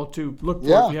want you all to look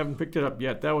for if you haven't picked it up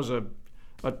yet. That was a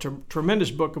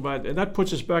tremendous book about, and that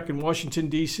puts us back in Washington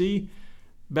D.C.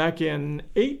 back in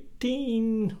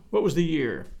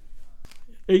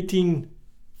 1859.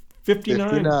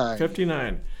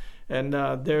 59. And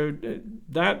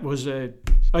that was a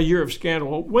year of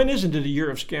scandal. When isn't it a year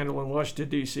of scandal in Washington,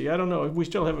 D.C.? I don't know. We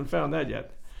still haven't found that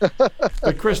yet.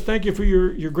 But, Chris, thank you for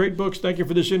your great books. Thank you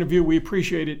for this interview. We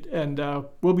appreciate it. And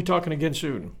we'll be talking again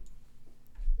soon.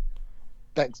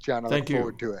 Thanks, John. I look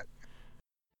forward to it.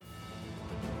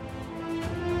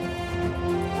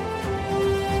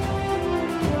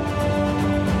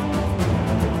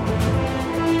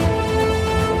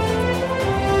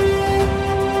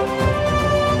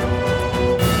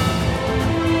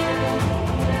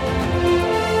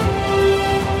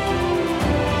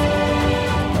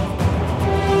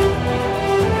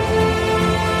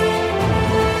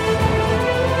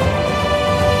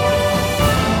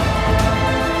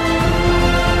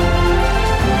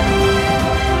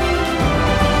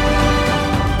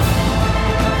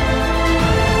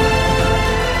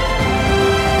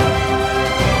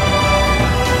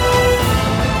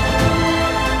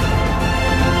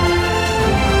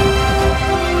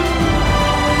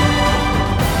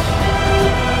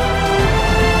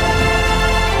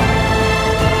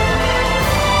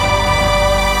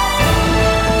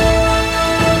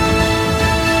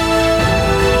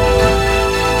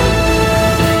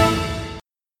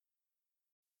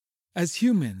 As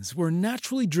humans, we're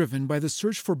naturally driven by the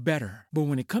search for better. But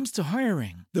when it comes to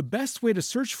hiring, the best way to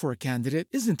search for a candidate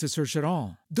isn't to search at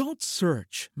all. Don't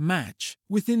search, match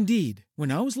with Indeed.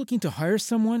 When I was looking to hire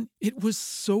someone, it was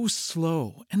so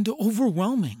slow and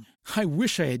overwhelming. I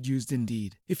wish I had used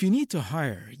Indeed. If you need to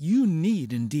hire, you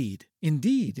need Indeed.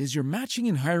 Indeed is your matching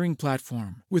and hiring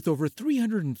platform with over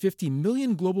 350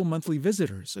 million global monthly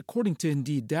visitors, according to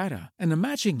Indeed data, and a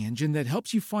matching engine that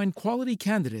helps you find quality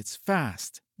candidates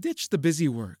fast. Ditch the busy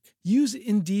work. Use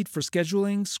Indeed for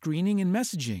scheduling, screening, and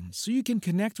messaging so you can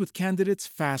connect with candidates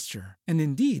faster. And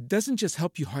Indeed doesn't just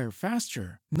help you hire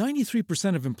faster.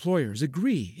 93% of employers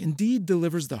agree Indeed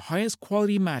delivers the highest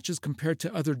quality matches compared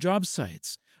to other job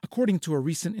sites, according to a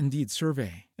recent Indeed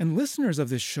survey. And listeners of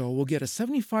this show will get a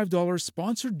 $75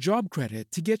 sponsored job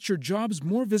credit to get your jobs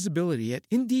more visibility at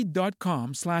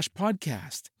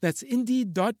Indeed.com/podcast. That's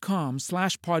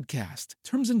Indeed.com/podcast.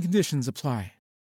 Terms and conditions apply.